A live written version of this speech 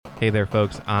Hey there,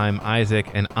 folks. I'm Isaac,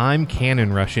 and I'm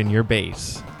cannon rushing your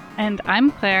base. And I'm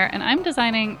Claire, and I'm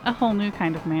designing a whole new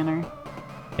kind of manor.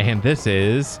 And this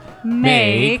is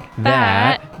Make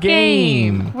That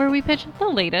Game, where we pitch the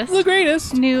latest, the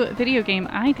greatest new video game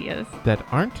ideas that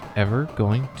aren't ever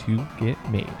going to get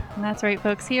made. And that's right,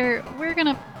 folks. Here, we're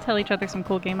going to tell each other some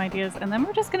cool game ideas, and then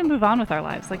we're just going to move on with our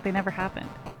lives like they never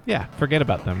happened. Yeah, forget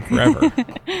about them forever.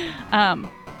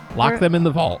 Lock them in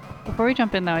the vault. Before we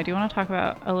jump in, though, I do want to talk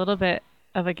about a little bit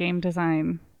of a game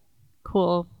design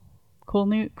cool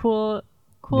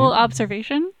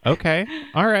observation. Okay.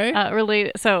 All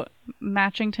right. So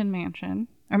Matchington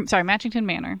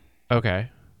Manor. Okay.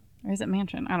 Or is it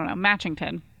Mansion? I don't know.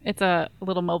 Matchington. It's a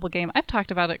little mobile game. I've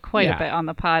talked about it quite a bit on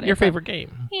the pod. Your favorite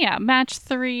game. Yeah. Match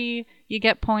 3. You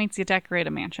get points. You decorate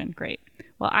a mansion. Great.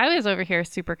 Well, I was over here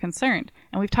super concerned.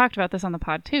 And we've talked about this on the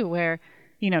pod too, where,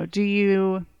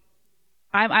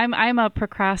 I'm a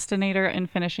procrastinator in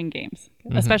finishing games,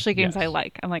 especially games I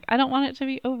like. I'm like, I don't want it to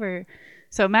be over.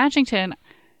 So Matchington,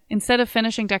 instead of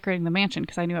finishing decorating the mansion,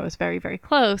 because I knew I was very, very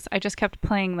close, I just kept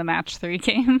playing the Match 3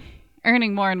 game,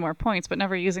 earning more and more points, but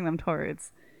never using them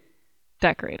towards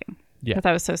decorating. Yeah. Because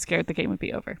I was so scared the game would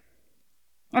be over.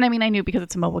 And I mean, I knew because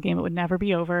it's a mobile game, it would never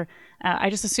be over. I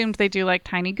just assumed they do like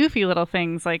tiny, goofy little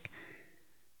things like,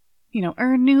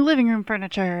 earn new living room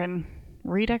furniture and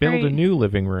redecorate. Build a new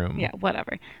living room. Yeah,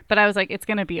 whatever. But I was like, it's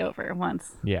going to be over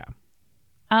once. Yeah.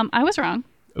 I was wrong.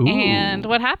 Ooh. And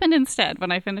what happened instead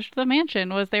when I finished the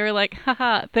mansion was they were like,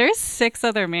 haha, there's 6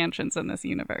 other mansions in this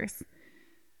universe.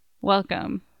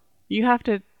 Welcome. You have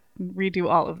to redo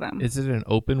all of them. Is it an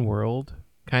open world?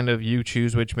 Kind of you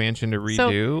choose which mansion to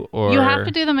redo? Or you have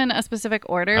to do them in a specific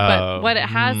order, but what it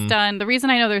has done, the reason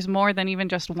I know there's more than even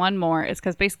just one more is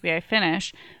because basically I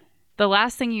finish. The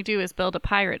last thing you do is build a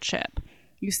pirate ship.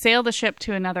 You sail the ship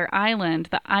to another island.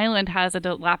 The island has a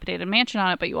dilapidated mansion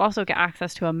on it, but you also get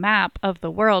access to a map of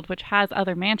the world, which has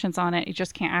other mansions on it. You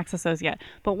just can't access those yet.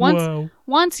 But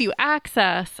once you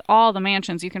access all the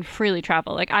mansions, you can freely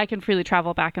travel. Like I can freely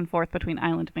travel back and forth between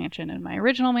Island Mansion and my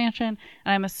original mansion.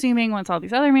 And I'm assuming once all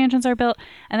these other mansions are built,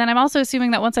 and then I'm also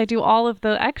assuming that once I do all of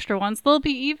the extra ones, there'll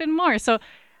be even more. So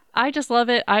I just love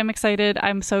it. I'm excited.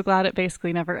 I'm so glad it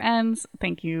basically never ends.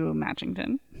 Thank you,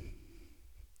 Matchington.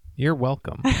 You're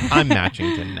welcome. I'm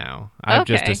Matchington now. I've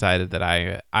just decided that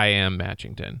I am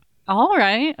Matchington. All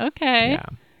right. Okay. Yeah.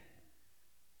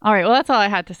 All right. Well, that's all I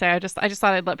had to say. I just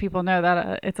thought I'd let people know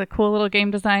that it's a cool little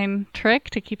game design trick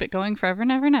to keep it going forever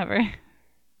and ever and ever.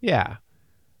 Yeah.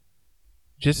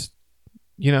 Just,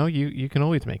 you can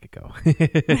always make it go.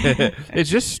 It's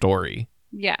just story.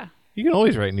 Yeah. You can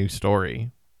always write new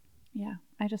story. Yeah.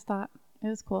 I just thought it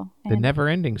was cool. The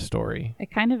never-ending story.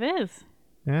 It kind of is.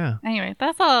 Yeah. Anyway,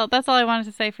 that's all I wanted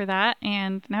to say for that.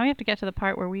 And now we have to get to the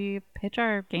part where we pitch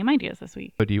our game ideas this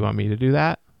week. But do you want me to do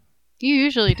that? You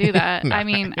usually do that. No. I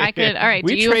mean, I could. All right.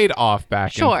 We trade off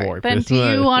back and forth. Sure. Then do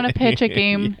you want to pitch a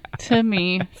game to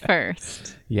me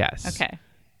first? Yes. Okay.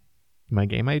 My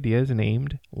game idea is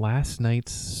named Last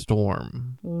Night's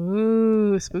Storm.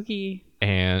 Ooh, spooky.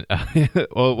 And,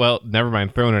 well, never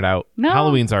mind. Throwing it out. No.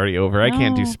 Halloween's already over. No. I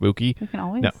can't do spooky. We can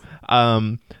always. No.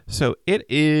 So it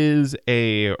is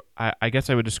I guess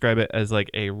I would describe it as like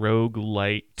a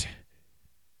roguelite.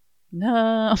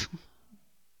 No.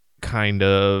 Kind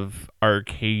of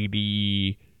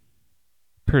arcadey,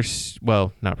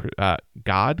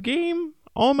 God game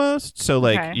almost. So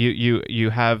like you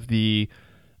have the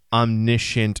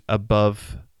omniscient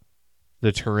above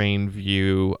the terrain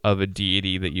view of a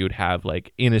deity that you would have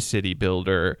like in a city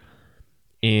builder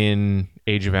in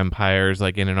Age of Empires,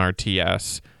 like in an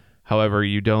RTS. However,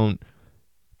 you don't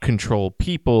control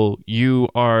people. You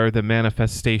are the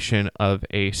manifestation of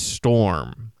a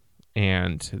storm.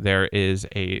 And there is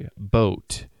a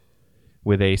boat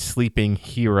with a sleeping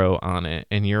hero on it.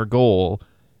 And your goal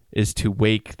is to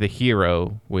wake the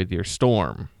hero with your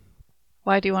storm.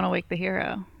 Why do you want to wake the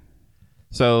hero?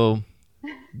 So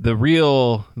the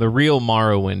real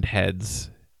Morrowind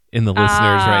heads in the listeners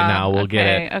right now will get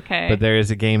it. Okay. But there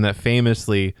is a game that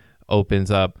famously opens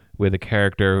up with a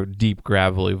character, deep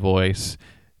gravelly voice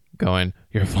going,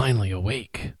 "You're finally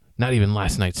awake. Not even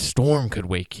last night's storm could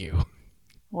wake you."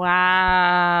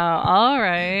 Wow. All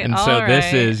right. And so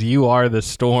this is, you are the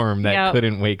storm that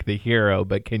couldn't wake the hero,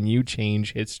 but can you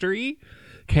change history?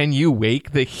 Can you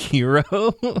wake the hero,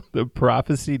 the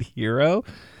prophesied hero?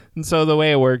 And so the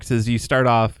way it works is you start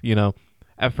off,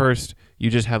 at first you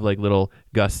just have like little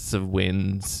gusts of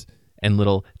winds and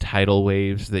little tidal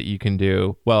waves that you can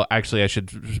do. Well, actually, I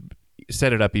should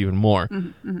set it up even more.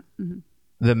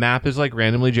 the map is like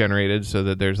randomly generated so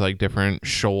that there's like different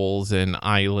shoals and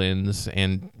islands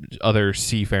and other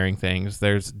seafaring things.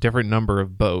 There's different number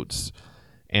of boats.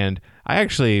 And I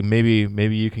actually, maybe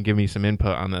you can give me some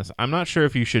input on this. I'm not sure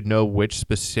if you should know which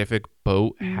specific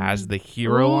boat has the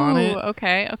hero on it.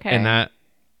 Okay.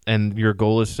 And your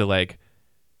goal is to like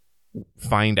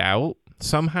find out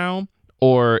somehow,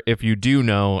 or if you do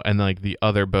know and like the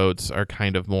other boats are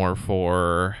kind of more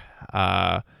for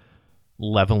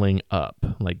leveling up,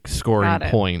 like scoring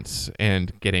points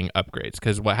and getting upgrades.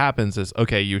 Because what happens is,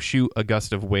 okay, you shoot a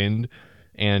gust of wind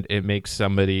and it makes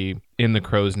somebody in the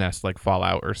crow's nest like fall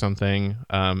out or something,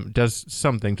 does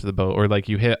something to the boat, or like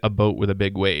you hit a boat with a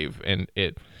big wave and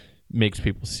it makes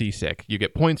people seasick. You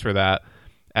get points for that.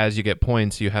 As you get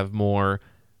points, you have more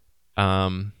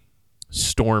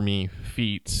stormy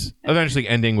feats, eventually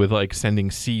ending with like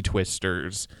sending sea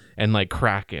twisters and like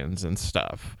krakens and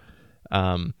stuff,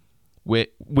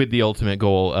 with the ultimate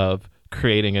goal of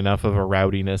creating enough of a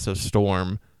rowdiness of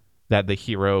storm that the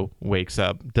hero wakes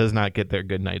up, does not get their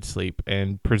good night's sleep,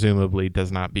 and presumably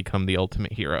does not become the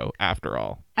ultimate hero after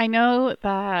all. I know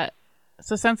that,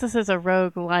 so since this is a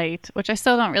roguelite, which I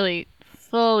still don't really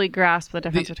fully grasp the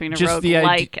difference between a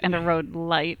roguelike and a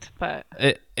roguelite, but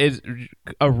a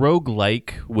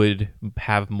roguelike would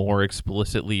have more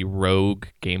explicitly rogue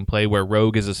gameplay, where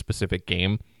rogue is a specific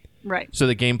game. Right. So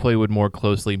the gameplay would more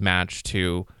closely match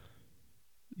to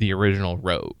the original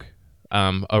Rogue.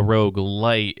 A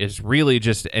roguelite is really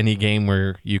just any game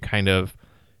where you kind of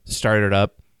start it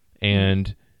up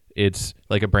and it's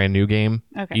like a brand new game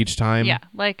each time. Yeah,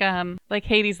 like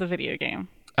Hades the video game.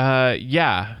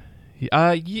 Yeah.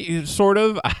 Sort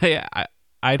of. I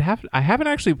haven't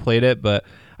actually played it, but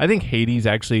I think Hades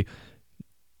actually.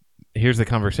 Here's the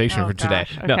conversation for today.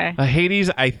 Okay. No,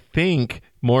 Hades, I think,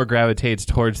 more gravitates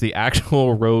towards the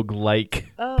actual roguelike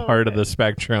part of the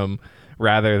spectrum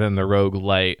rather than the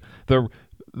roguelite. The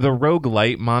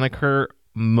roguelite moniker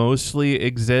mostly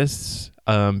exists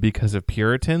because of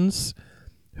Puritans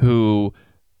who,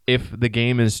 if the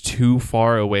game is too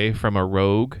far away from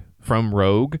rogue,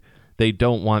 they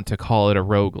don't want to call it a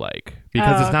roguelike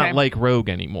because it's not like Rogue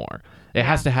anymore. It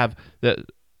has to have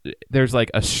there's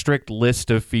like a strict list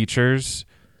of features,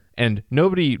 and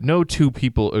no two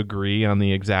people agree on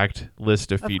the exact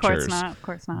list of features. Of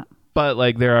course not. But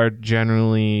like there are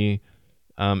generally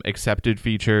accepted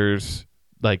features,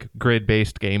 like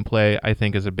grid-based gameplay, I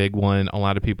think is a big one. A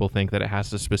lot of people think that it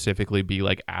has to specifically be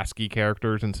like ASCII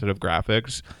characters instead of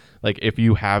graphics. Like if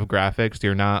you have graphics,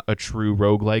 you're not a true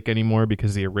roguelike anymore,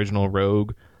 because the original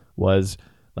Rogue was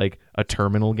like a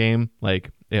terminal game. Like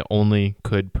it only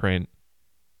could print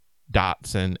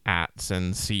dots and ats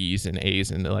and C's and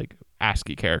A's and like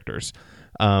ASCII characters.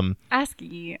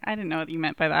 ASCII, I didn't know what you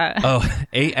meant by that. Oh,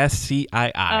 ASCII. Oh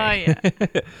yeah.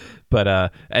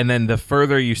 But and then the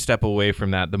further you step away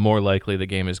from that, the more likely the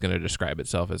game is going to describe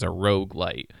itself as a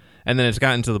roguelite. And then it's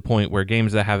gotten to the point where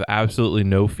games that have absolutely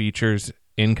no features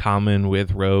in common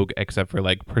with Rogue, except for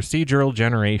like procedural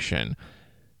generation,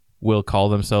 will call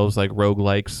themselves like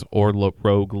roguelikes or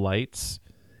roguelites.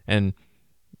 And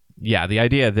yeah, the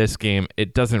idea of this game,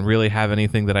 it doesn't really have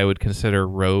anything that I would consider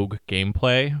rogue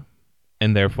gameplay,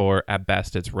 and therefore at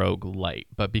best it's roguelite.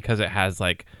 But because it has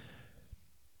like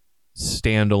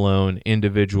standalone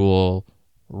individual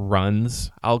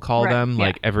runs, I'll call them,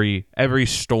 like every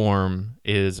storm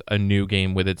is a new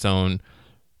game with its own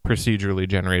procedurally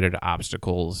generated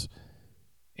obstacles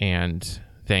and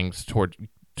things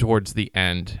towards the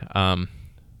end,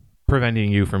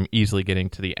 preventing you from easily getting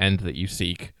to the end that you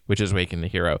seek, which is waking the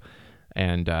hero.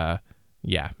 And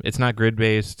yeah, it's not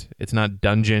grid-based. It's not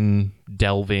dungeon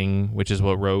delving, which is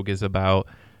what Rogue is about.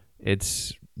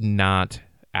 It's not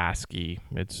ASCII.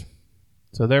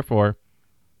 So therefore...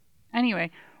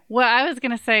 Anyway, what I was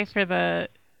going to say for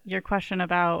your question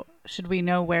about should we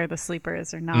know where the sleeper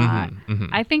is or not,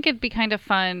 I think it'd be kind of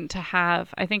fun to have,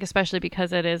 I think especially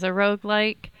because it is a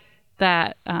roguelike,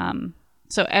 that...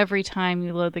 so every time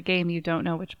you load the game, you don't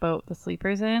know which boat the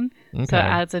sleeper's in. Okay. So it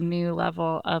adds a new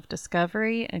level of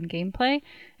discovery and gameplay,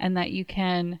 and that you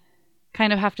can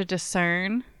kind of have to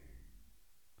discern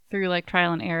through like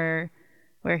trial and error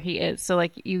where he is. So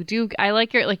like you do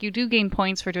gain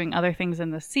points for doing other things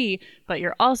in the sea, but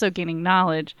you're also gaining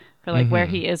knowledge for like where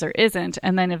he is or isn't.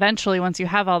 And then eventually, once you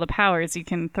have all the powers, you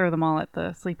can throw them all at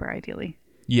the sleeper, ideally.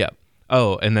 Yeah.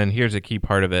 Oh, and then here's a key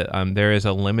part of it. There is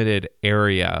a limited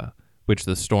area which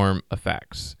the storm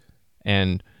affects,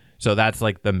 and so that's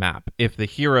like the map. If the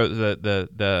hero,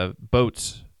 the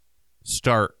boats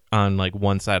start on like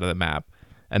one side of the map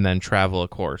and then travel a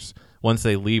course, once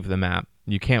they leave the map,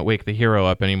 you can't wake the hero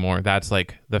up anymore. That's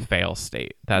like the fail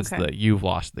state. That's you've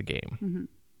lost the game.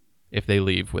 if they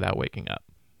leave without waking up.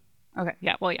 Okay.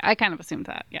 Yeah. Well, yeah, I kind of assumed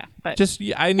that. Yeah. But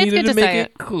I needed to make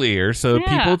it clear so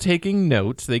people taking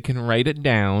notes, they can write it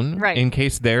down in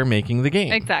case they're making the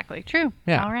game. Exactly. True.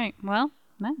 Yeah. All right. Well,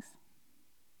 nice.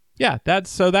 Yeah.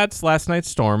 That's last night's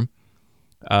storm,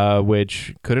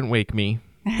 which couldn't wake me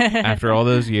after all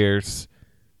those years.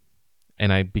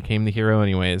 And I became the hero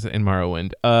anyways in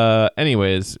Morrowind.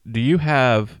 Anyways, do you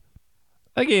have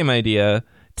a game idea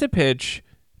to pitch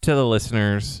to the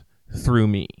listeners through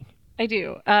me? I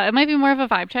do. It might be more of a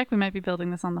vibe check. We might be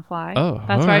building this on the fly. Oh,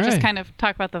 that's why I just kind of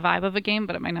talk about the vibe of a game,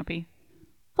 but it might not be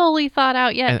fully thought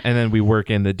out yet. And then we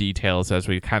work in the details as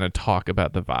we kind of talk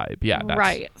about the vibe. Yeah, that's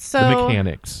right. So the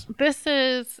mechanics. This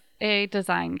is a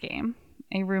design game,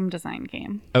 a room design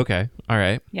game. Okay. All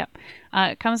right. Yep.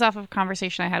 It comes off of a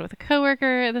conversation I had with a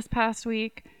coworker this past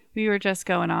week. We were just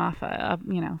going off,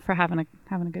 for having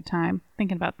a good time,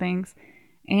 thinking about things.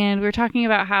 And we were talking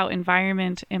about how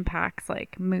environment impacts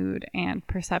like mood and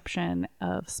perception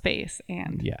of space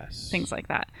and things like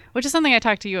that, which is something I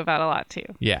talk to you about a lot too.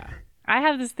 Yeah. I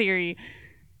have this theory,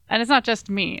 and it's not just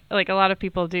me. Like a lot of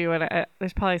people do, and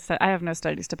there's probably I have no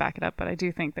studies to back it up, but I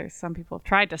do think there's some people have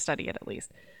tried to study it at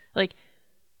least. Like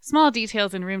small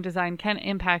details in room design can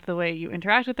impact the way you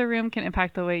interact with the room, can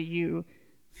impact the way you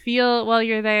feel while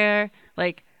you're there.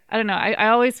 Like I don't know. I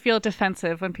always feel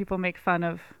defensive when people make fun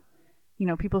of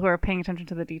people who are paying attention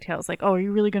to the details, like, oh, are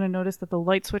you really going to notice that the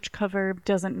light switch cover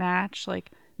doesn't match?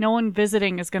 Like, no one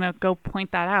visiting is going to go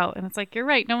point that out. And it's like, you're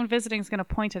right. No one visiting is going to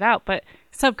point it out. But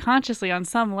subconsciously, on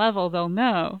some level, they'll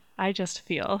know. I just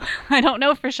feel. I don't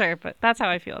know for sure, but that's how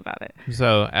I feel about it.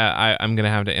 So I'm going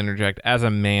to have to interject. As a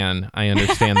man, I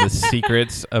understand the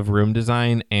secrets of room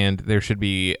design, and there should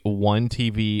be one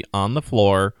TV on the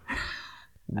floor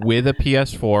with a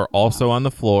PS4 also on the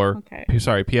floor,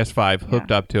 PS5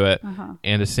 hooked up to it,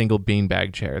 and a single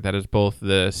beanbag chair. That is both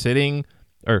the sitting,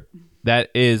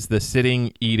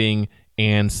 eating,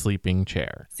 and sleeping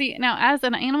chair. See, now as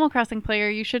an Animal Crossing player,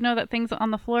 you should know that things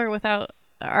on the floor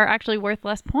are actually worth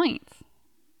less points.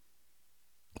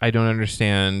 I don't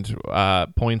understand.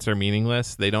 Points are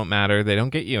meaningless. They don't matter. They don't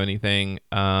get you anything.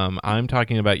 I'm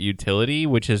talking about utility,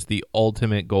 which is the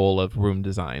ultimate goal of room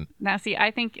design. Now, see,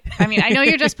 I know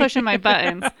you're just pushing my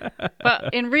buttons,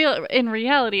 but in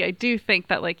reality, I do think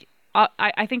that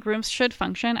I think rooms should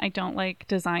function. I don't like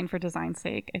design for design's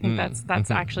sake. I think that's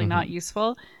actually not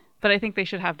useful, but I think they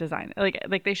should have design.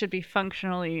 Like they should be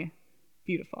functionally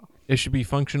beautiful. It should be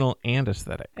functional and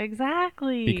aesthetic.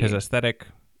 Exactly. Because aesthetic.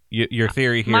 Your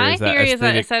theory here is that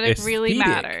aesthetic really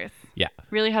matters. Yeah.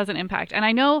 Really has an impact. And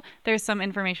I know there's some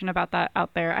information about that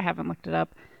out there. I haven't looked it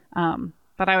up.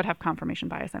 But I would have confirmation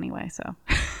bias anyway. So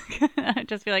I'd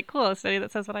just be like, cool, a study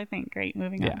that says what I think. Great.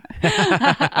 Moving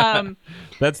on.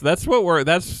 That's what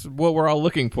we're all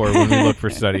looking for when we look for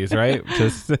studies, right?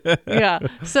 Just yeah.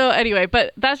 So anyway,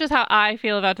 but that's just how I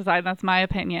feel about design. That's my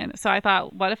opinion. So I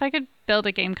thought, what if I could build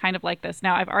a game kind of like this?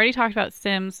 Now, I've already talked about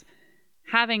Sims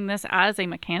having this as a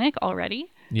mechanic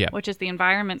already, which is the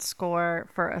environment score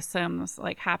for a Sims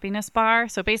like happiness bar.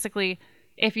 So basically,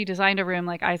 if you designed a room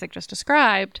like Isaac just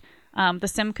described, the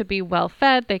Sim could be well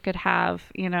fed. They could have,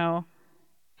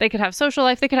 they could have social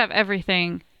life. They could have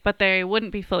everything, but they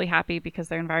wouldn't be fully happy because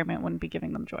their environment wouldn't be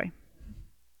giving them joy.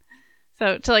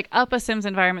 So to up a Sims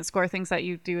environment score, things that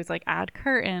you do is add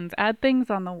curtains, add things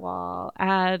on the wall,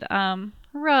 add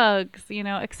rugs,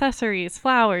 accessories,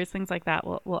 flowers, things like that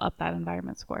will up that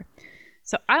environment score.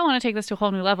 So I want to take this to a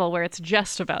whole new level where it's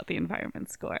just about the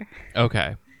environment score.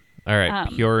 Okay. All right.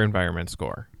 Pure environment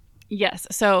score. Yes.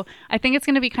 So I think it's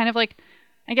going to be kind of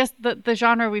I guess the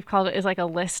genre we've called it is a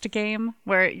list game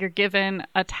where you're given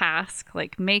a task,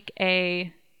 make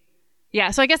a...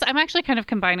 Yeah. So I guess I'm actually kind of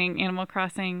combining Animal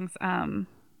Crossing's,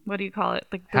 what do you call it?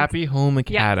 Happy Home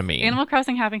Academy. Yes, Animal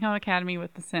Crossing Happy Home Academy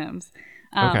with The Sims.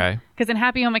 Okay. Because in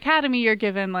Happy Home Academy, you're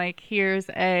given here's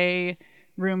a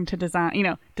room to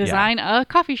design, design a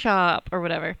coffee shop or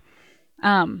whatever.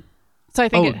 So I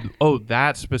think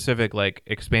that specific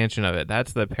expansion of it.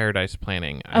 That's the Paradise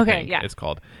Planning. I think it's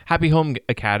called. Happy Home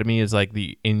Academy is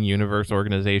the in-universe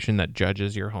organization that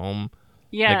judges your home.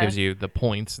 Yeah. That gives you the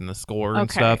points and the score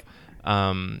and stuff.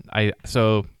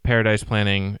 So Paradise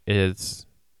Planning is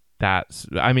that.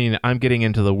 I mean, I'm getting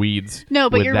into the weeds. No,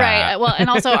 but you're right. Well, and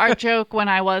also our joke when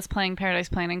I was playing Paradise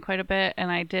Planning quite a bit,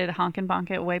 and I did Honk and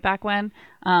Bonk it way back when.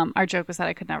 Our joke was that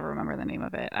I could never remember the name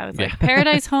of it. I was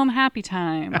Paradise Home Happy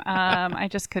Time. I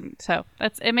just couldn't. So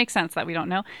it makes sense that we don't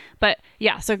know. But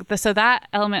yeah, so that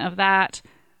element of that,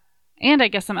 and I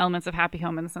guess some elements of Happy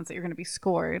Home in the sense that you're going to be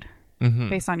scored.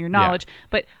 based on your knowledge.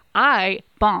 But I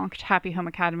bonked Happy Home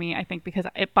Academy, I think, because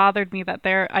it bothered me that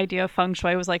their idea of feng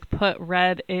shui was like, put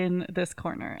red in this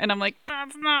corner. And I'm like,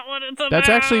 that's not what it's about. That's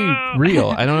actually real.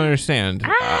 I don't understand.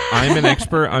 I'm an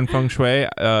expert on feng shui.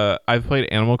 I've played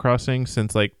Animal Crossing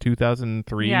since like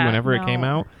 2003, whenever it came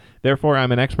out. Therefore,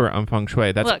 I'm an expert on feng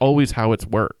shui. That's always how it's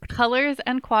worked. Colors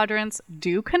and quadrants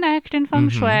do connect in feng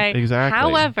shui. Exactly.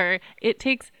 However, it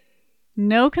takes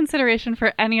no consideration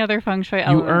for any other feng shui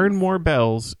elements. You earn more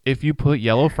bells if you put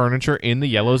yellow furniture in the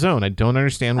yellow zone. I don't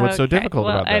understand what's so difficult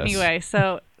about this. Anyway,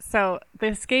 so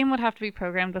this game would have to be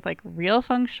programmed with like real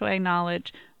feng shui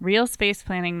knowledge, real space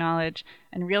planning knowledge,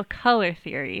 and real color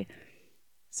theory,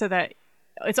 so that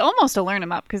it's almost a learn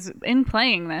 'em up, because in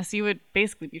playing this, you would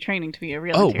basically be training to be a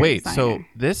real interior designer. So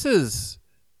this is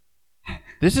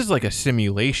like a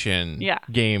simulation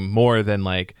game more than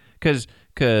like, because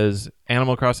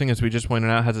Animal Crossing, as we just pointed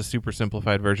out, has a super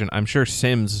simplified version. I'm sure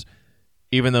Sims,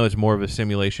 even though it's more of a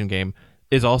simulation game,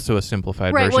 is also a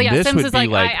simplified version. Well, yeah, this Sims would is be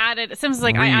like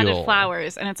I added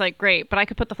flowers, and it's like great, but I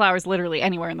could put the flowers literally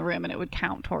anywhere in the room, and it would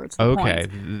count towards the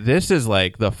points. This is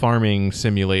like the farming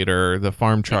simulator, the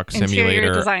farm truck simulator,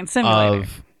 interior design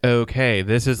simulator.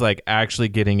 This is like actually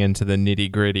getting into the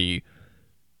nitty gritty,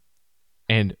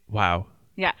 and wow,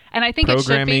 yeah, and I think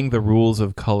programming the rules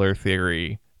of color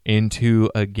theory into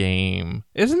a game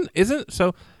isn't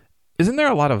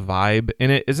there a lot of vibe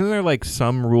in it? Isn't there like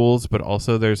some rules, but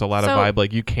also there's a lot of vibe,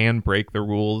 like you can break the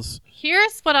rules?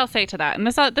 Here's what I'll say to that, and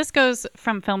this goes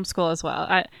from film school as well.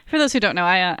 For those who don't know,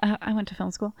 I went to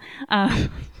film school.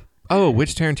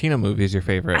 Which Tarantino movie is your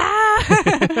favorite?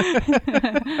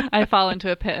 I fall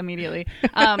into a pit immediately.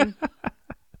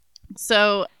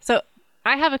 So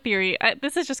I have a theory.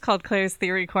 This is just called Claire's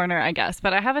Theory Corner, I guess,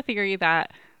 but I have a theory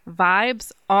that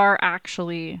vibes are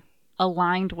actually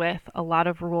aligned with a lot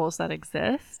of rules that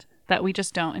exist that we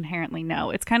just don't inherently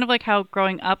know. It's kind of like how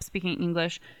growing up speaking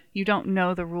English, you don't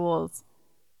know the rules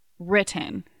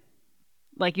written.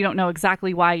 Like you don't know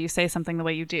exactly why you say something the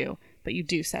way you do, but you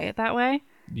do say it that way.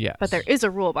 Yes. But there is a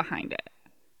rule behind it.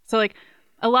 So like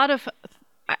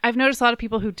I've noticed a lot of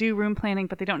people who do room planning,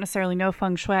 but they don't necessarily know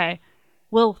feng shui,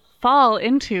 will fall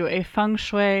into a feng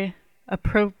shui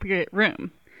appropriate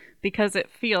room because it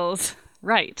feels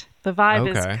right. The vibe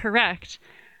is correct.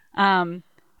 And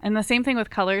the same thing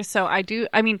with colors. So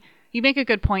you make a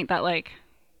good point that like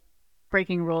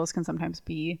breaking rules can sometimes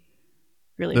be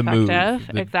really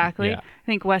effective. Exactly. Yeah. I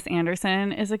think Wes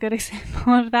Anderson is a good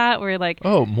example of that, where like,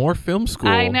 more film school.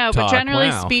 I know, but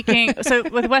generally speaking, so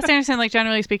with Wes Anderson, like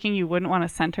generally speaking, you wouldn't want to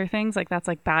center things. Like that's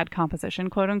like bad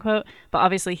composition, quote unquote. But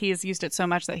obviously he has used it so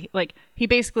much that he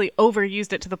basically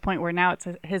overused it to the point where now it's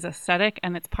his aesthetic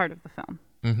and it's part of the film.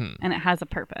 And it has a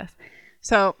purpose.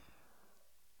 So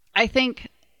I think,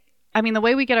 the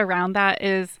way we get around that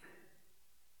is,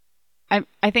 I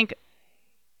think,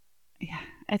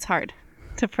 it's hard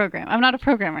to program. I'm not a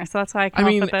programmer, so that's why I come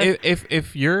up with this.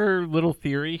 If your little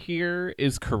theory here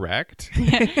is correct,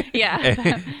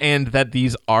 yeah, and that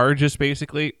these are just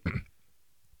basically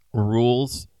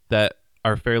rules that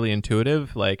are fairly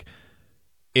intuitive, like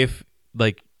if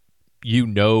like you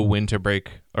know when to break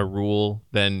a rule,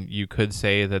 then you could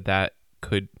say that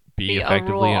could be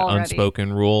effectively an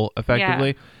unspoken rule, effectively.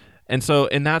 Yeah. And so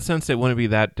in that sense, it wouldn't be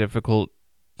that difficult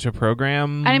to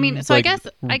program. And so like,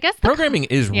 I guess programming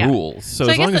is rules. So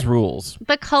as long as rules.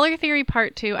 The color theory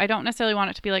part too, I don't necessarily want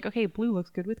it to be like, okay, blue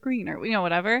looks good with green or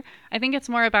whatever. I think it's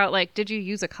more about like, did you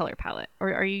use a color palette,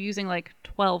 or are you using like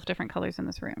 12 different colors in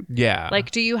this room? Yeah. Like,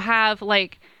 do you have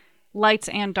like lights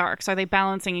and darks? Are they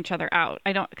balancing each other out?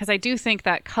 Because I do think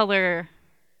that color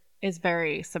is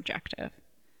very subjective.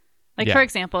 Like, for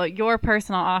example, your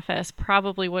personal office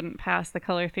probably wouldn't pass the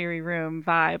color theory room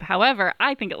vibe. However,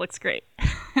 I think it looks great.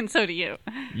 And so do you.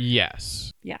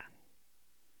 Yes. Yeah.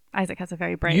 Isaac has a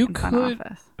very bright and fun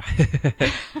office.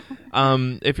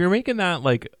 If you're making that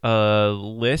like a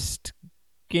list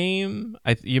game,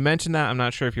 you mentioned that. I'm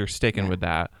not sure if you're sticking with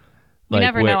that. You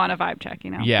never know on a vibe check,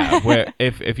 Yeah, where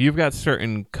if you've got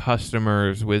certain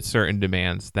customers with certain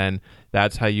demands, then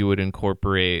that's how you would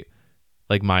incorporate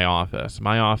like my office.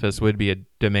 My office would be a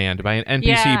demand by an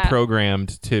NPC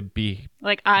programmed to be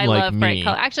like I love bright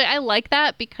color. Actually, I like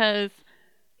that because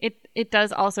it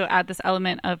does also add this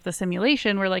element of the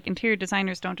simulation where like interior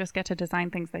designers don't just get to design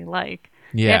things they like.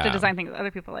 Yeah. They have to design things that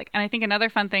other people like. And I think another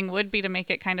fun thing would be to make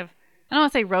it kind of, I don't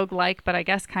want to say roguelike, but I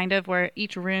guess kind of where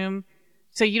each room,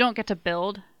 so you don't get to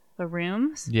build the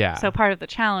rooms. Yeah. So part of the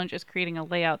challenge is creating a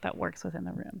layout that works within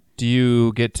the room. Do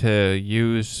you get to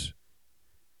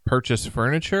purchase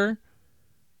furniture?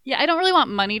 Yeah, I don't really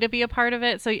want money to be a part of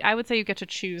it, so I would say you get to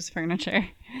choose furniture.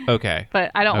 Okay.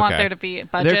 But I don't want there to be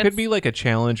budgets. There could be like a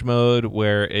challenge mode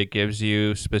where it gives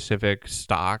you specific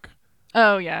stock.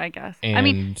 Oh, yeah, I guess. I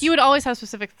mean, you would always have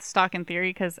specific stock in theory,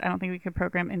 because I don't think we could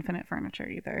program infinite furniture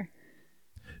either.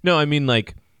 No, I mean,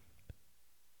 like,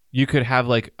 you could have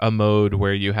like a mode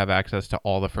where you have access to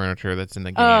all the furniture that's in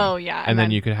the game. Oh, yeah. And then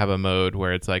you could have a mode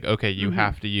where it's like, okay, you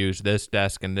have to use this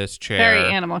desk and this chair.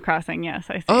 Very Animal Crossing, yes,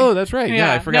 I see. Oh, that's right.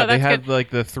 Yeah, I forgot. They have like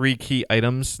the 3 key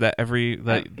items that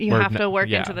you have to work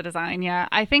into the design. Yeah,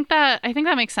 I think that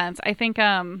makes sense. I think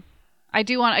I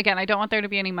do want, again, I don't want there to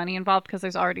be any money involved, because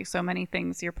there's already so many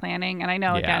things you're planning, and I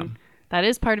know again that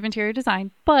is part of interior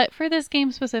design. But for this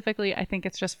game specifically, I think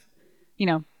it's just,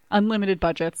 unlimited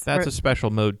budgets. That's a special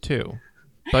mode too.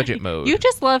 Budget mode. You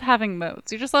just love having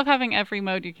modes. You just love having every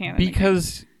mode you can.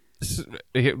 Because,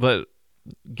 but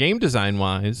game design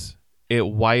wise, it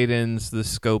widens the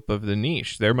scope of the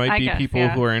niche. There might be people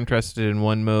who are interested in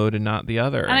one mode and not the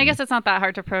other. And I guess it's not that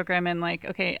hard to program in, like,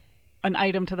 okay, an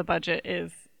item to the budget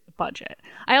is budget.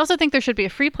 I also think there should be a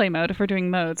free play mode if we're doing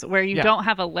modes where you don't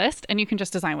have a list and you can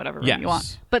just design whatever room you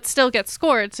want, but still get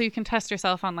scored, so you can test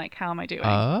yourself on, like, how am I doing?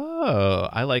 Oh,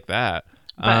 I like that.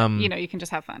 But you can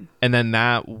just have fun. And then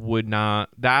that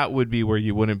would be where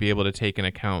you wouldn't be able to take into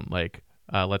account, like,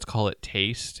 let's call it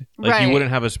taste. Like, you wouldn't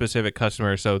have a specific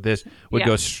customer, so this would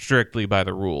go strictly by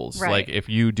the rules. Like, if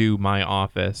you do my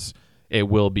office, it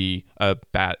will be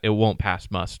it won't pass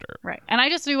muster. Right. And I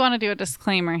just do want to do a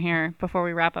disclaimer here before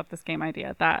we wrap up this game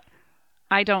idea, that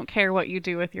I don't care what you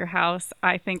do with your house.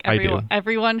 I think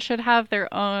everyone should have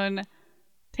their own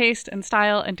taste and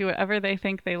style and do whatever they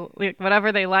think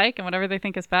whatever they like and whatever they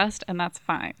think is best, and that's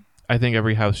fine. I think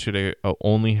every house should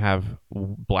only have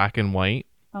black and white.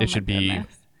 It should be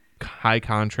high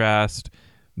contrast,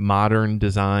 modern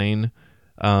design,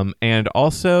 and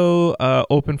also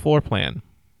open floor plan.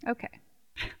 Okay.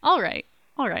 All right.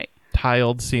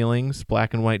 Tiled ceilings,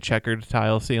 black and white checkered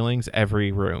tile ceilings,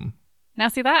 every room. Now,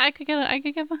 see that I could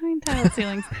get behind tiled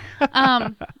ceilings.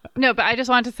 No, but I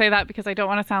just wanted to say that because I don't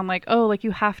want to sound like, oh, like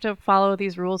you have to follow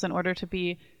these rules in order to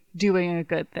be doing a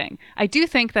good thing. I do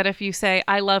think that if you say,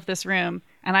 I love this room,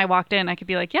 and I walked in, I could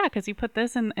be like, yeah, because you put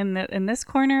this in this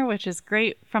corner, which is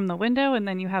great from the window, and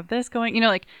then you have this going.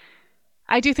 Like,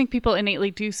 I do think people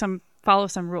innately follow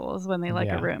some rules when they like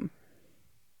a room.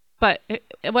 But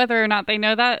whether or not they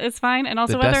know that is fine, and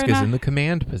also whether or not the desk is in the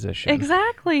command position.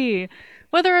 Exactly.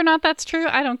 Whether or not that's true,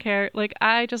 I don't care. Like,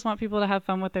 I just want people to have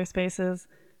fun with their spaces.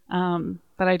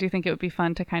 But I do think it would be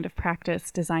fun to kind of practice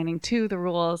designing to the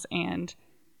rules and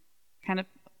kind of,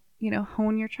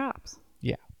 hone your chops.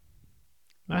 Yeah.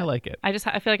 I like it. I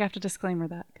feel like I have to disclaimer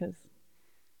that because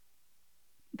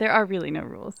there are really no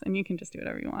rules and you can just do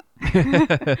whatever you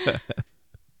want.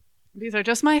 These are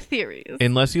just my theories.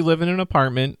 Unless you live in an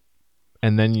apartment.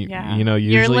 And then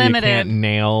usually you can't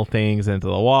nail things into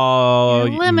the wall.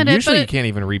 You're limited. Usually you can't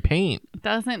even repaint.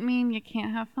 Doesn't mean you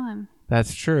can't have fun.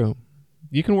 That's true.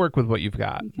 You can work with what you've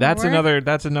got. That's another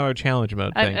challenge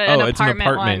mode thing. It's an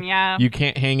apartment. Yeah. You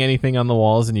can't hang anything on the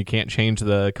walls, and you can't change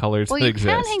the colors that exist.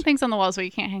 Well, you can hang things on the walls, but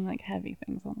you can't hang like heavy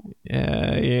things on the wall.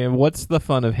 Yeah. What's the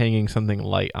fun of hanging something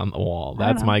light on the wall?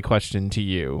 That's my question to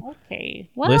you. Okay.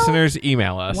 Well, listeners,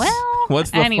 email us. Well,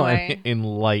 what's the fun in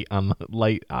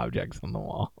light objects on the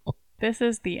wall? This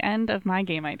is the end of my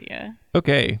game idea.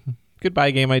 Okay.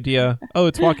 Goodbye, game idea. Oh,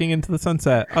 it's walking into the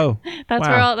sunset. Oh, that's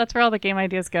where all the game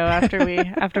ideas go after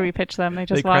we pitch them. They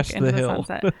just walk into the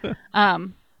sunset.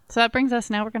 So that brings us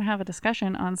now. We're going to have a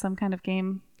discussion on some kind of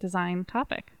game design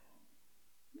topic.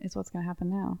 Is what's going to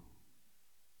happen now.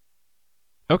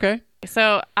 Okay.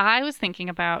 So I was thinking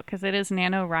about, because it is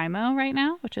NaNoWriMo right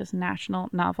now, which is National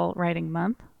Novel Writing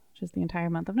Month, which is the entire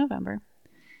month of November,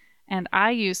 and I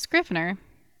use Scrivener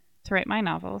to write my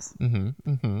novels. And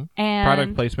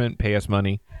product placement, pay us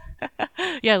money.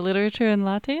 Yeah, literature and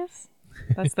lattes.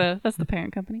 That's the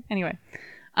parent company. Anyway,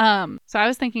 so I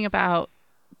was thinking about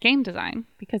game design,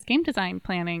 because game design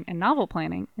planning and novel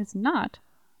planning is not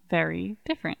very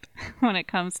different when it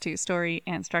comes to story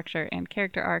and structure and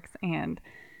character arcs and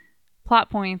plot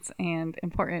points and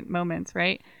important moments,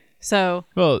 right? So,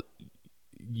 well,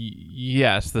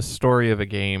 yes, the story of a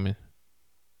game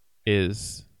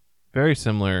is very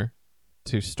similar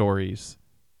to stories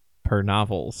per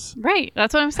novels. Right.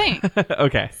 That's what I'm saying.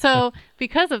 Okay. So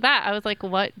because of that, I was like,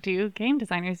 what do game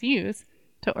designers use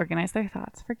to organize their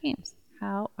thoughts for games?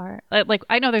 I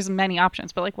know there's many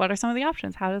options, but what are some of the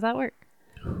options? How does that work?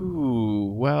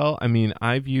 Ooh, well, I mean,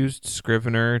 I've used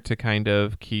Scrivener to kind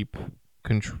of keep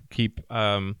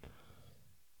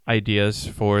ideas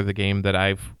for the game that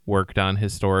I've worked on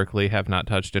historically have not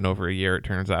touched in over a year, it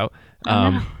turns out.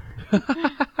 No.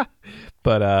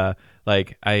 But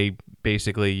like I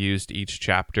basically used each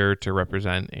chapter to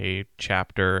represent a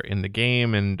chapter in the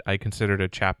game, and I considered a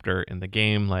chapter in the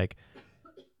game like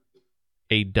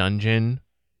a dungeon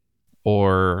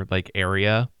or like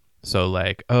area. So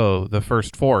like, oh, the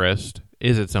first forest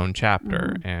is its own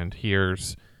chapter, and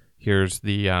here's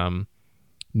the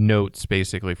notes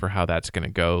basically for how that's going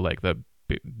to go, like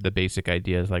the basic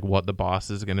ideas, like what the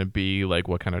boss is going to be, like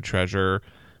what kind of treasure,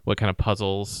 what kind of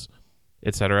puzzles,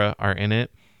 etc. are in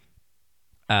it.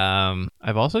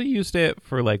 I've also used it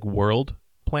for like world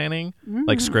planning,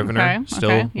 like Scrivener,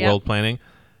 world planning,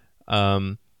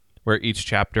 where each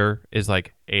chapter is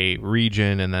like a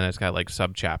region, and then it's got like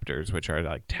sub chapters, which are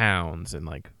like towns, and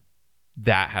like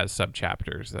that has sub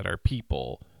chapters that are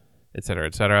people, etc.,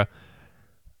 etc.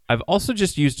 I've also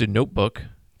just used a notebook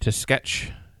to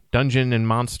sketch dungeon and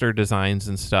monster designs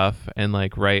and stuff, and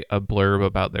like write a blurb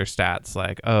about their stats,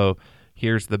 like, oh,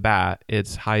 here's the bat,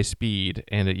 it's high speed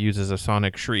and it uses a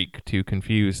sonic shriek to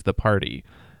confuse the party.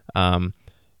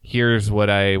 Here's what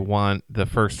I want the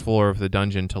first floor of the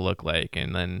dungeon to look like,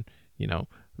 and then, you know,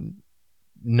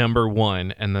 number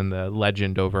 1, and then the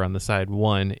legend over on the side,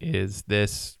 1 is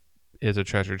this is a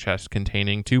treasure chest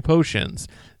containing 2 potions,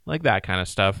 like that kind of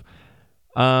stuff.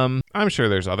 I'm sure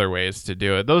there's other ways to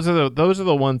do it. Those are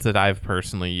the ones that I've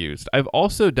personally used. I've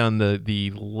also done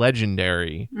the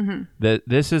legendary.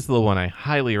 This is the one I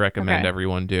highly recommend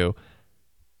everyone do.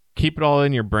 Keep it all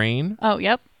in your brain. Oh,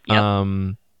 yep.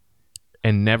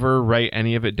 And never write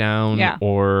any of it down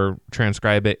or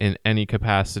transcribe it in any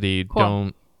capacity.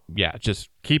 Cool. Just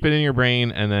keep it in your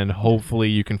brain, and then hopefully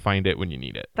you can find it when you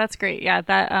need it. That's great. Yeah,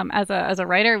 that as a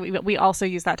writer, we also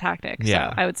use that tactic. Yeah.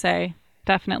 So I would say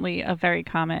definitely a very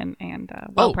common and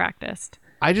well practiced.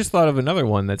 I just thought of another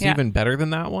one that's even better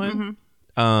than that one.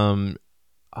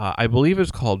 I believe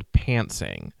it's called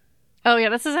pantsing. Oh yeah,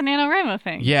 this is a NaNoWriMo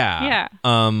thing. Yeah.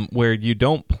 Where you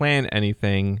don't plan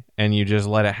anything and you just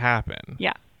let it happen.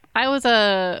 Yeah. I was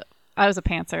a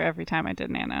pantser every time I did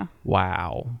Nano.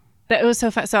 Wow. That was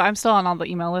so fun. So I'm still on all the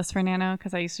email lists for Nano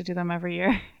because I used to do them every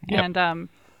year. Yep. And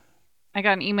I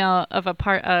got an email of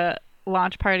a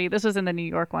launch party. This was in the New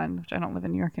York one, which I don't live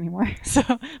in New York anymore.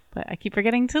 But I keep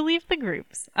forgetting to leave the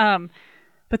groups.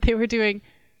 But they were doing,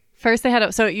 first they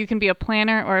had, so you can be a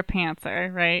planner or a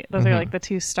pantser, right? Those are like the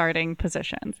 2 starting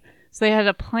positions. So they had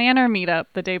a planner meetup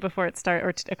the day before it started,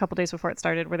 or a couple days before it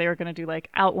started, where they were going to do like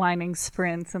outlining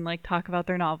sprints and like talk about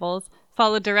their novels,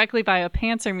 followed directly by a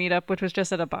pantser meetup, which was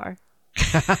just at a bar.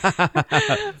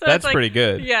 That's like, pretty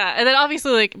good. Yeah. And then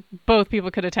obviously like both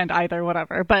people could attend either,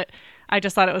 whatever. But I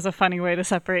just thought it was a funny way to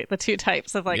separate the 2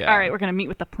 types of like, all right, we're going to meet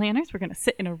with the planners. We're going to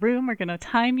sit in a room. We're going to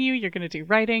time you. You're going to do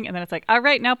writing. And then it's like, all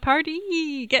right, now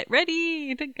party, get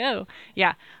ready to go.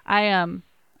 Yeah.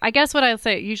 I guess what I'd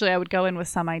say, usually I would go in with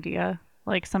some idea,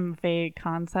 like some vague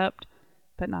concept,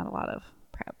 but not a lot of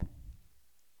prep.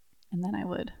 And then I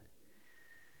would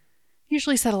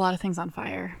usually set a lot of things on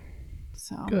fire.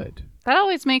 So good. That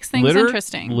always makes things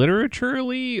interesting.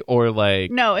 Literaturally or like...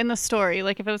 No, in the story.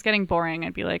 Like if it was getting boring,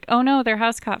 I'd be like, oh no, their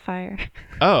house caught fire.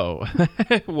 Oh,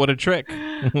 what a trick.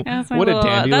 Yeah, what a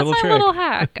dandy little trick. That's my little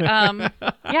hack.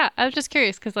 Yeah, I was just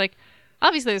curious because like,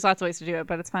 obviously there's lots of ways to do it,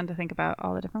 but it's fun to think about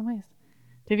all the different ways.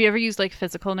 Have you ever used like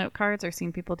physical note cards or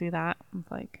seen people do that?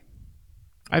 Like,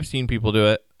 I've seen people do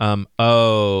it.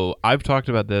 I've talked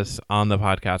about this on the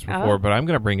podcast before, but I'm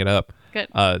going to bring it up. Good.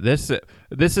 This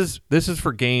is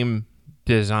for game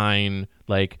design,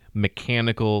 like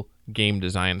mechanical game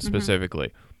design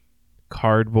specifically.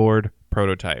 Cardboard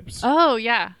prototypes. Oh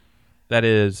yeah. That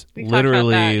is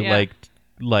literally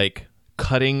like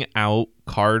cutting out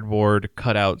cardboard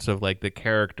cutouts of like the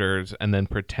characters and then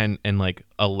pretend in like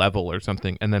a level or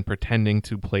something and then pretending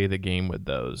to play the game with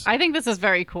those. I think this is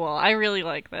very cool. I really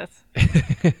like this.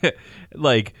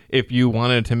 Like if you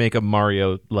wanted to make a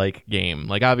Mario like game,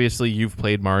 like obviously you've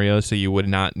played Mario, so you would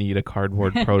not need a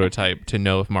cardboard prototype to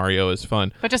know if Mario is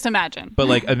fun. But just imagine. But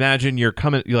like imagine you're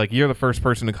the first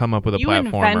person to come up with a platformer. You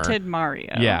invented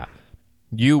Mario. Yeah.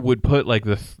 You would put like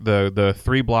the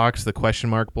 3 blocks, the question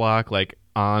mark block, like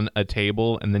on a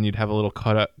table, and then you'd have a little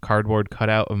cardboard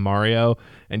cutout of Mario,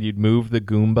 and you'd move the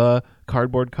Goomba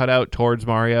cardboard cutout towards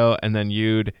Mario, and then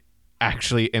you'd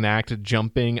actually enact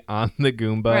jumping on the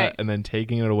Goomba and then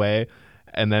taking it away,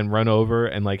 and then run over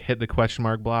and like hit the question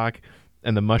mark block,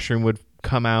 and the mushroom would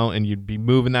come out, and you'd be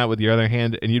moving that with your other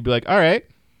hand, and you'd be like, all right.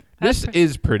 This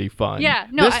is pretty fun. Yeah,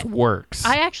 no, this works.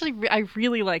 I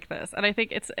really like this, and I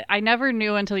think I never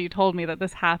knew until you told me that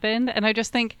this happened, and I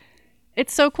just think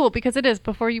It's so cool because it is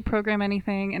before you program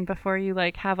anything and before you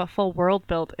like have a full world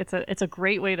built. It's a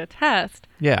great way to test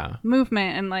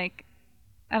movement and like,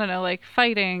 I don't know, like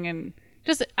fighting and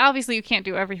just obviously you can't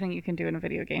do everything you can do in a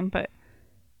video game, but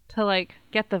to like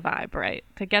get the vibe right,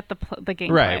 to get the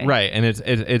gameplay. Right. And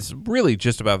it's really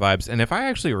just about vibes. And if I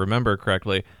actually remember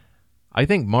correctly, I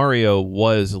think Mario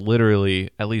was literally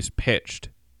at least pitched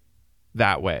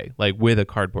that way, like with a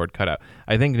cardboard cutout.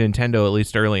 I think Nintendo, at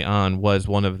least early on, was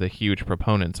one of the huge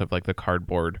proponents of like the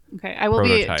cardboard. Okay, I will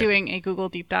prototype. Be doing a Google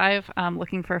deep dive,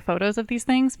 looking for photos of these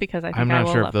things because I think I'm not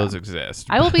sure if those them. exist.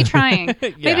 I will be trying.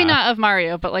 Maybe not of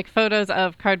Mario, but like photos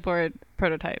of cardboard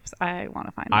prototypes. I want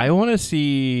to find them. I want to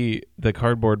see the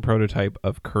cardboard prototype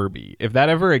of Kirby. If that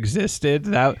ever existed,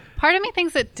 that part of me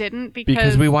thinks it didn't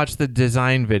because we watched the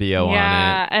design video on it.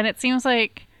 Yeah, and it seems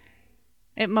like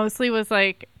it mostly was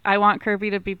like, I want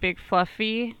Kirby to be big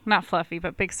fluffy, not fluffy,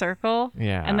 but big circle.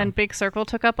 Yeah. And then big circle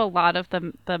took up a lot of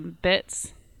the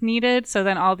bits needed. So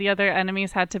then all the other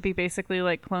enemies had to be basically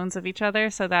like clones of each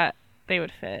other so that they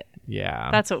would fit.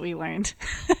 Yeah. That's what we learned.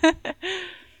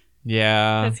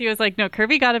 Yeah. Because he was like, no,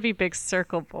 Kirby got to be big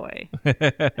circle boy.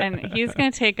 And he's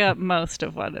going to take up most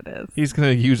of what it is. He's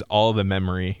going to use all the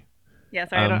memory. Yeah,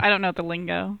 sorry, I don't know the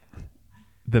lingo.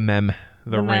 The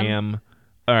RAM.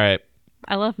 All right.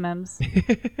 I love memes.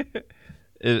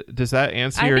 Does that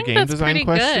answer your game design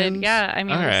questions? Good. Yeah, I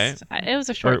mean, it was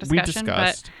a short discussion,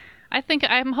 but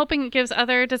I'm hoping it gives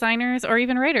other designers or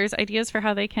even writers ideas for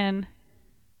how they can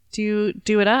do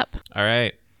it up. All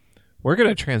right, we're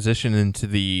gonna transition into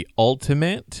the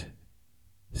ultimate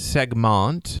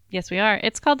segment. Yes, we are.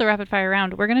 It's called the rapid fire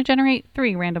round. We're gonna generate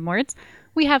 3 random words.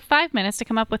 We have 5 minutes to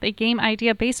come up with a game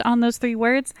idea based on those 3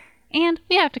 words, and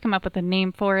we have to come up with a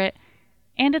name for it.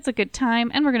 And it's a good time,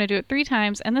 and we're going to do it 3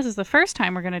 times, and this is the first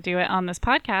time we're going to do it on this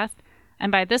podcast. And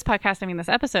by this podcast, I mean this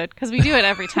episode, because we do it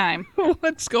every time.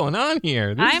 What's going on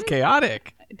here? This is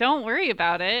chaotic. Don't worry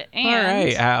about it. And all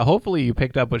right. Hopefully you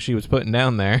picked up what she was putting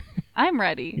down there. I'm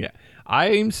ready. Yeah.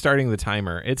 I'm starting the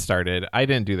timer. It started. I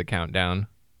didn't do the countdown.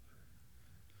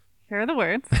 Here are the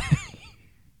words.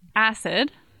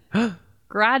 Acid.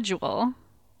 Gradual.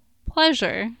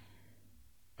 Pleasure.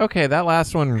 Okay, that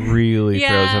last one really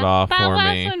throws it off for me. That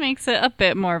last one makes it a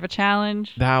bit more of a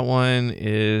challenge. That one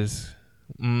is...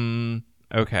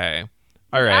 okay.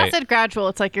 All right. Acid gradual,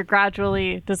 it's like you're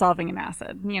gradually dissolving in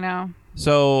acid, you know?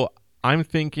 So I'm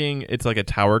thinking it's like a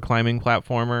tower climbing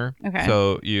platformer. Okay.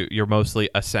 So you're mostly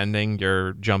ascending.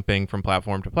 You're jumping from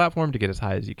platform to platform to get as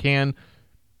high as you can.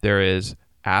 There is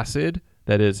acid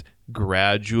that is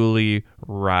gradually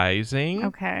rising.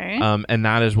 Okay. And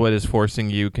that is what is forcing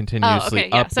you continuously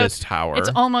up so this tower. It's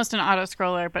almost an auto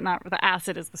scroller, but not the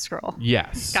acid is the scroll.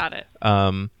 Yes. Got it.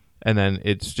 And then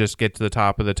it's just get to the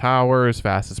top of the tower as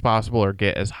fast as possible or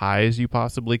get as high as you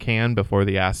possibly can before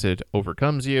the acid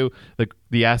overcomes you.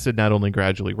 The acid not only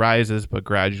gradually rises, but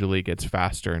gradually gets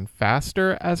faster and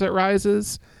faster as it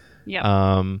rises.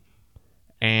 Yeah.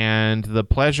 And the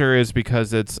pleasure is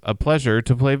because it's a pleasure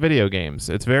to play video games.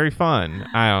 It's very fun.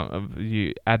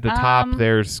 At the top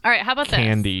there's all right, how about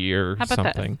candy or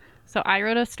something. This? So I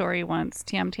wrote a story once,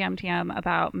 TM,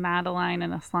 about Madeline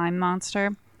and a slime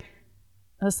monster.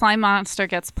 The slime monster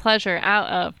gets pleasure out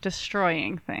of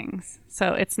destroying things.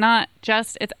 So it's not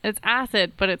just it's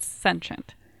acid, but it's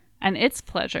sentient. And its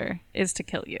pleasure is to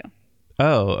kill you.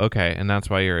 Oh, okay. And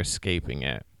that's why you're escaping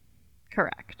it.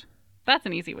 Correct. That's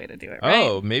an easy way to do it, right?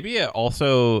 Oh, maybe it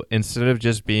also, instead of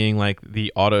just being like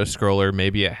the auto scroller,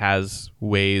 maybe it has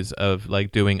ways of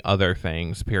like doing other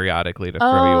things periodically to throw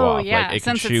you off. Yeah. Like it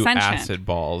can shoot acid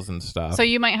balls and stuff. So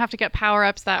you might have to get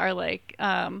power-ups that are like,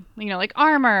 like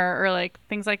armor or like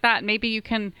things like that. Maybe you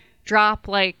can drop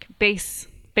like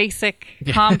basic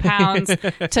compounds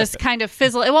to kind of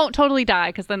fizzle. It won't totally die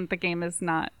because then the game is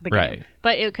not the game.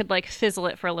 But it could like fizzle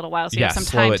it for a little while so you have some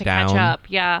time to catch up.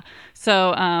 Yeah.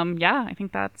 So I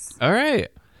think that's all right.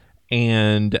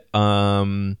 And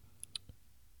the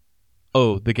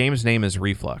game's name is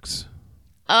Reflux.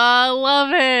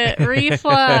 Love it.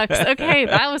 Reflux. Okay,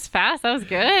 that was fast. That was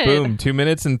good. Boom. 2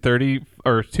 minutes and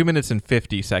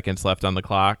 50 seconds left on the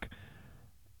clock.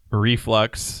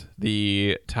 Reflux,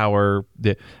 the tower.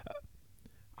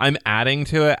 I'm adding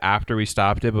to it after we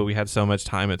stopped it, but we had so much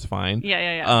time, it's fine.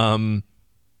 Yeah.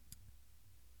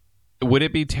 Would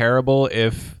it be terrible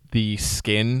if the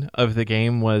skin of the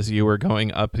game was you were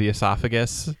going up the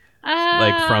esophagus?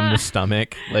 like from the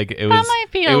stomach. Like it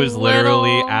was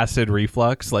literally acid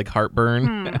reflux, like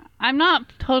heartburn. I'm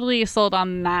not totally sold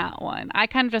on that one. I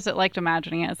kind of just liked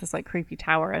imagining it as this like creepy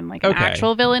tower and like an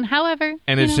actual villain. However,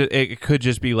 and it could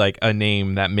just be like a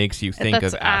name that makes you think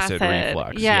of acid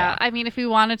reflux. Yeah, I mean, if we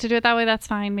wanted to do it that way, that's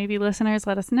fine. Maybe listeners,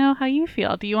 let us know how you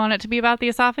feel. Do you want it to be about the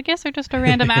esophagus or just a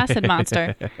random acid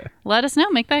monster? Let us know.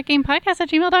 Make that game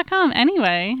podcast@gmail.com.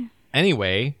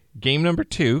 Anyway, game number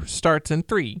 2 starts in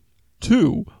 3,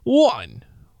 2, 1.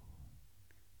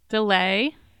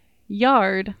 Delay,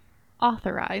 yard,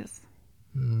 authorize.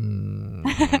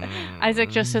 Isaac,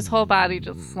 just his whole body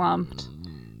just slumped.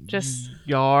 Just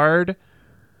yard,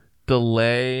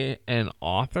 delay, and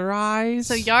authorize.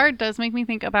 So yard does make me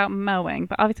think about mowing,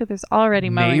 but obviously there's already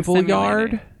mowing. Naval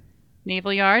yard.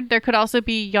 Naval yard. There could also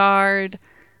be yard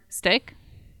stick.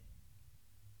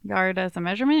 Yard as a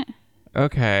measurement.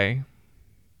 Okay.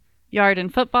 Yard in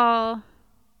football.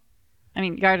 I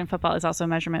mean, yard in football is also a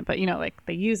measurement, but like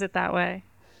they use it that way.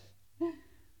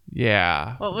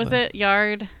 Yeah. What was it?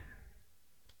 Yard.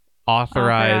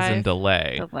 Authorize and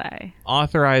delay. Delay.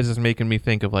 Authorize is making me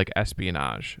think of like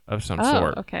espionage of some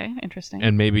sort. Okay. Interesting.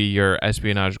 And maybe your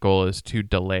espionage goal is to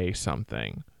delay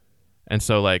something. And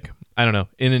so like, I don't know,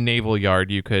 in a naval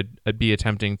yard, you could be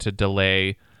attempting to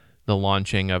delay the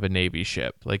launching of a Navy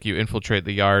ship. Like you infiltrate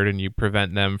the yard and you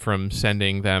prevent them from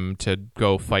sending them to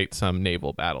go fight some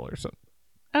naval battle or something.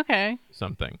 Okay.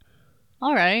 Something.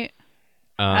 All right.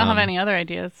 I don't have any other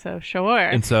ideas, so sure.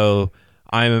 And so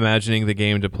I'm imagining the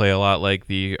game to play a lot like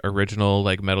the original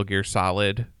like Metal Gear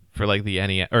Solid for like the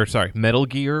NES, or sorry, Metal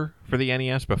Gear for the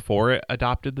NES before it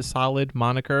adopted the Solid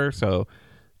moniker. So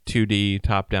 2D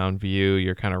top-down view,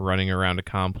 you're kind of running around a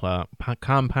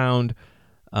compound.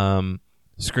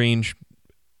 Screen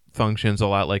functions a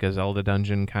lot like a Zelda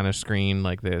dungeon kind of screen.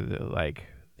 Like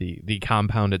the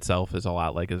compound itself is a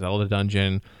lot like a Zelda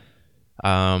dungeon.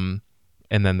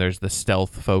 And then there's the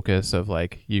stealth focus of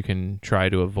like you can try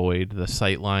to avoid the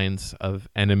sight lines of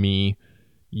enemy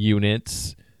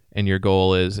units, and your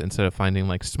goal is, instead of finding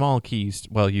like small keys,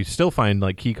 well, you still find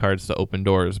like key cards to open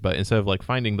doors, but instead of like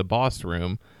finding the boss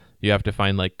room, you have to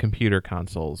find like computer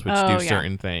consoles which do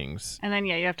certain things. And then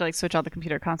you have to like switch all the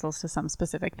computer consoles to some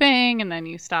specific thing, and then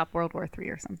you stop World War III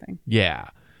or something. Yeah.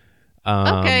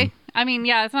 Okay. I mean,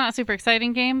 yeah, it's not a super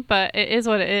exciting game, but it is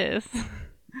what it is.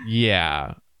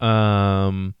 Yeah.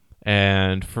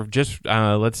 And for just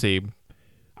let's see,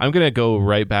 I'm gonna go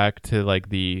right back to like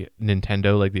the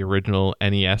Nintendo, like the original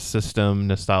NES system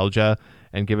nostalgia,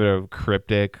 and give it a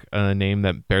cryptic name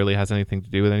that barely has anything to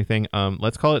do with anything.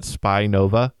 Let's call it Spy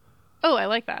Nova. Oh, I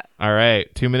like that. All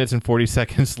right, 2 minutes and 40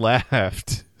 seconds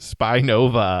left. Spy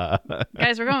Nova.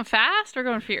 Guys, we're going fast, we're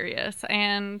going furious,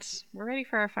 and we're ready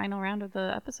for our final round of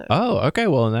the episode. Oh, okay.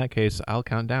 Well, in that case, I'll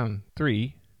count down.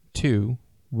 3, 2,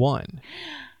 1.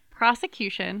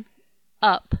 Prosecution,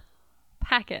 up,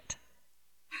 packet.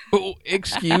 Oh,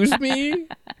 excuse me?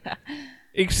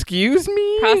 Excuse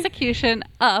me? Prosecution,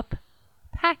 up,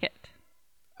 packet.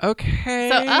 Okay.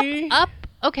 So up.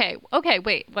 Okay,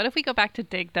 wait. What if we go back to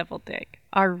Dig Devil Dig,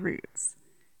 our roots?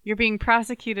 You're being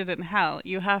prosecuted in hell.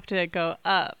 You have to go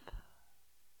up.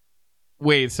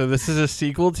 Wait, so this is a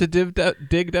sequel to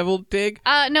Dig Devil Dig?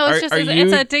 No, it's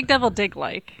it's a Dig Devil Dig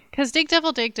like. Because Dig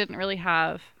Devil Dig didn't really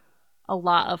have a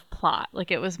lot of plot.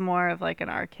 Like, it was more of like an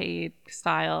arcade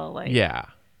style. Like, yeah.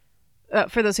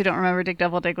 For those who don't remember, Dig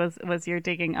Devil Dig was you're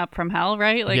digging up from hell,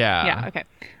 right? Like, yeah. Okay.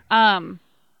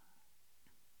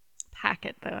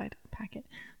 Packet though, I don't packet,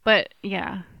 but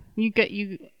yeah,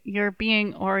 you're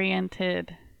being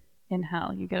oriented in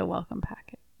hell. You get a welcome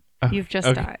packet. You've just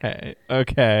died.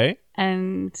 Okay.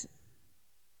 And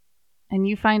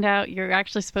you find out you're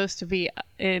actually supposed to be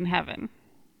in heaven.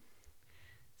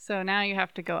 So now you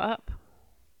have to go up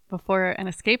before an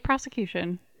escape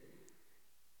prosecution.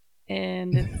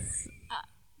 And it's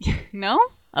no?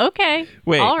 Okay.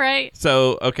 Wait. All right.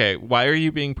 So, okay, why are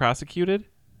you being prosecuted?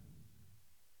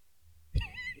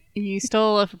 You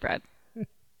stole a loaf of bread.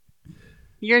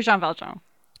 You're Jean Valjean.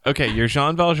 Okay, you're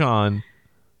Jean Valjean.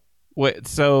 Wait,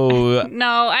 so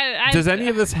no, I does any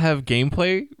of this have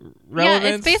gameplay relevance?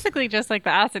 Yeah, it's basically just like the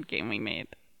acid game we made.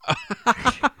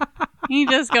 You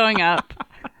just going up.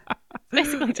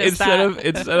 Basically just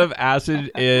instead of acid,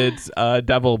 it's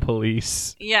devil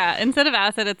police. Yeah, instead of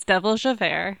acid, it's Devil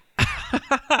Javert.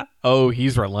 Oh,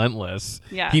 he's relentless.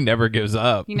 Yeah, he never gives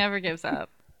up. He never gives up.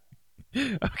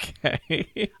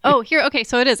 Okay. Okay,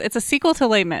 so it's a sequel to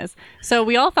Les Mis. So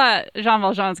we all thought Jean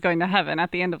Valjean's going to heaven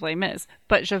at the end of Les Mis,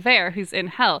 but Javert, who's in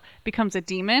hell, becomes a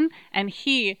demon, and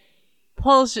he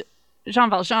pulls Jean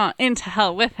Valjean into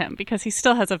hell with him because he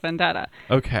still has a vendetta.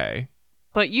 Okay.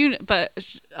 But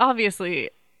obviously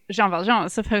Jean Valjean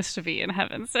is supposed to be in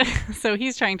heaven, so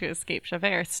he's trying to escape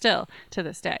Javert still to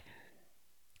this day.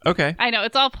 Okay. I know,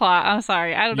 it's all plot. I'm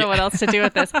sorry. I don't know what else to do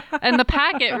with this. And the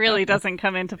packet really doesn't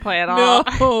come into play at all.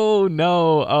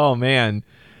 No. Oh, man.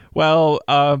 Well,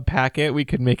 packet, we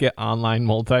could make it online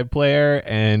multiplayer,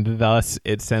 and thus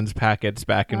it sends packets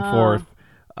back and forth.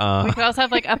 We could also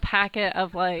have like a packet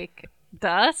of like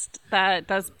dust that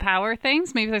does power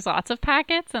things. Maybe there's lots of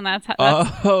packets, and that's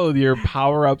your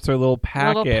power-ups are little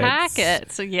packets. Little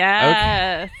packets.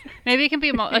 Yes. Okay. Maybe it can be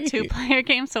a 2-player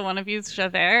game, so one of you is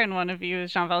Javert and one of you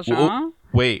is Jean Valjean.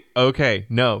 Wait, okay.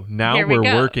 No, now we're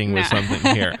working with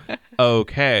something here.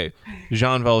 Okay.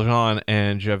 Jean Valjean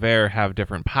and Javert have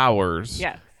different powers.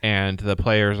 Yes. And the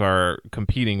players are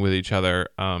competing with each other.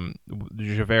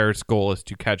 Javert's goal is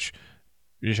to catch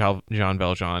Jean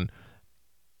Valjean.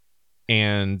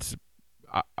 And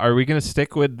are we going to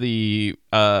stick with the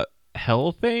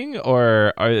hell thing,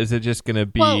 or is it just going to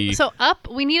be... Well, so up,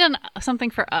 we need something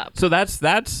for up. So that's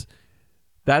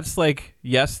like,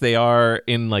 yes, they are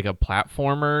in like a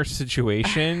platformer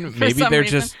situation. Maybe they're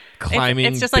just climbing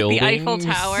It's just buildings. Like the Eiffel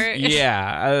Tower.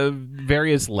 Yeah,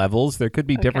 various levels. There could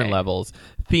be different levels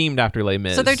themed after Les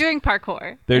Mis. So they're doing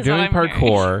parkour. They're doing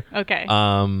parkour. Okay.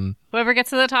 Whoever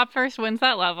gets to the top first wins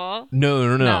that level.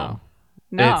 No.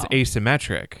 It's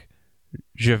asymmetric.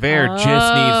 Javert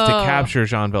just needs to capture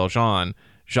Jean Valjean.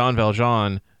 Jean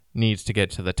Valjean needs to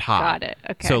get to the top. Got it.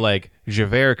 Okay. So like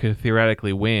Javert could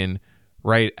theoretically win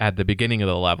right at the beginning of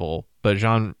the level, but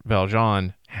Jean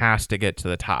Valjean has to get to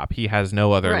the top. He has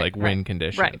no other win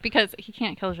condition. Right, because he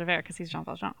can't kill Javert because he's Jean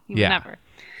Valjean. He would never.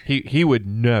 He would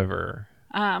never.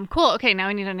 Cool. Okay, now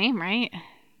we need a name, right?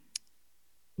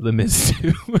 Les Mis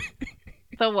 2.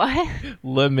 The what?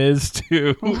 Les Mis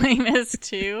 2. Les Mis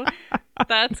 2.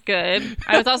 That's good.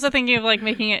 I was also thinking of like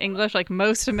making it English, like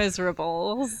Most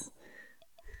Miserables.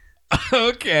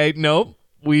 Okay, nope.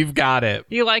 We've got it.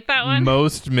 You like that one?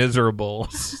 Most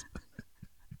Miserables.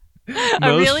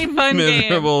 Really fun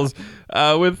Miserables.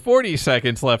 Game. With 40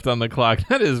 seconds left on the clock,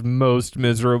 that is Most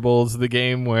Miserables, the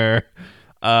game where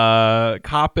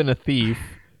cop and a thief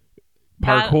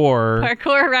parkour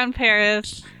around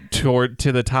Paris to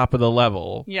the top of the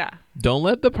level. Yeah. Don't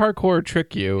let the parkour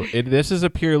trick you. This is a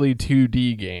purely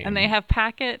 2D game. And they have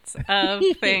packets of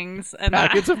things. And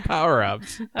packets of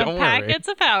power-ups. Don't worry. Packets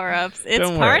of power-ups. It's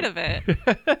part of it.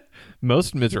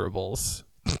 Most Miserables.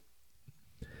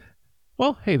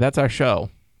 Well, hey, that's our show.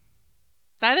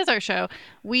 That is our show.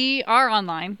 We are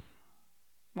online.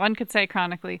 One could say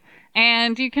chronically.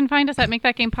 And you can find us at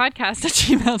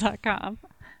makethatgamepodcast@gmail.com.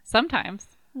 Sometimes.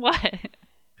 What?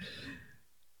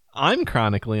 I'm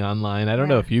chronically online. I don't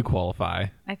know if you qualify.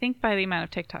 I think by the amount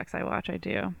of TikToks I watch, I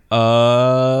do.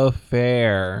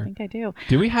 Fair. I think I do.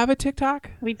 Do we have a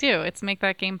TikTok? We do. It's Make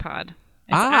That Game Pod.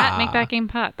 It's at Make That Game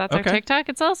Pod. That's our TikTok.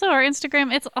 It's also our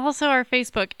Instagram. It's also our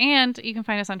Facebook. And you can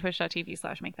find us on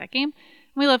twitch.tv/MakeThatGame.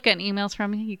 We love getting emails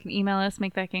from you. You can email us,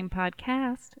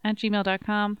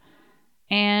 makethatgamepodcast@gmail.com.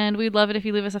 And we'd love it if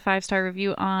you leave us a 5-star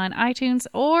review on iTunes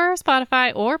or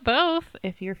Spotify or both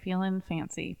if you're feeling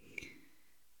fancy.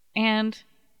 And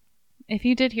if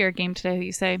you did hear a game today that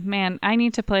you say, man, I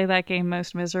need to play that game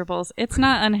Most Miserables. It's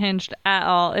not unhinged at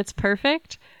all. It's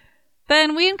perfect.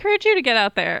 Then we encourage you to get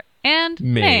out there and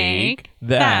make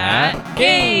that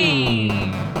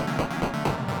game.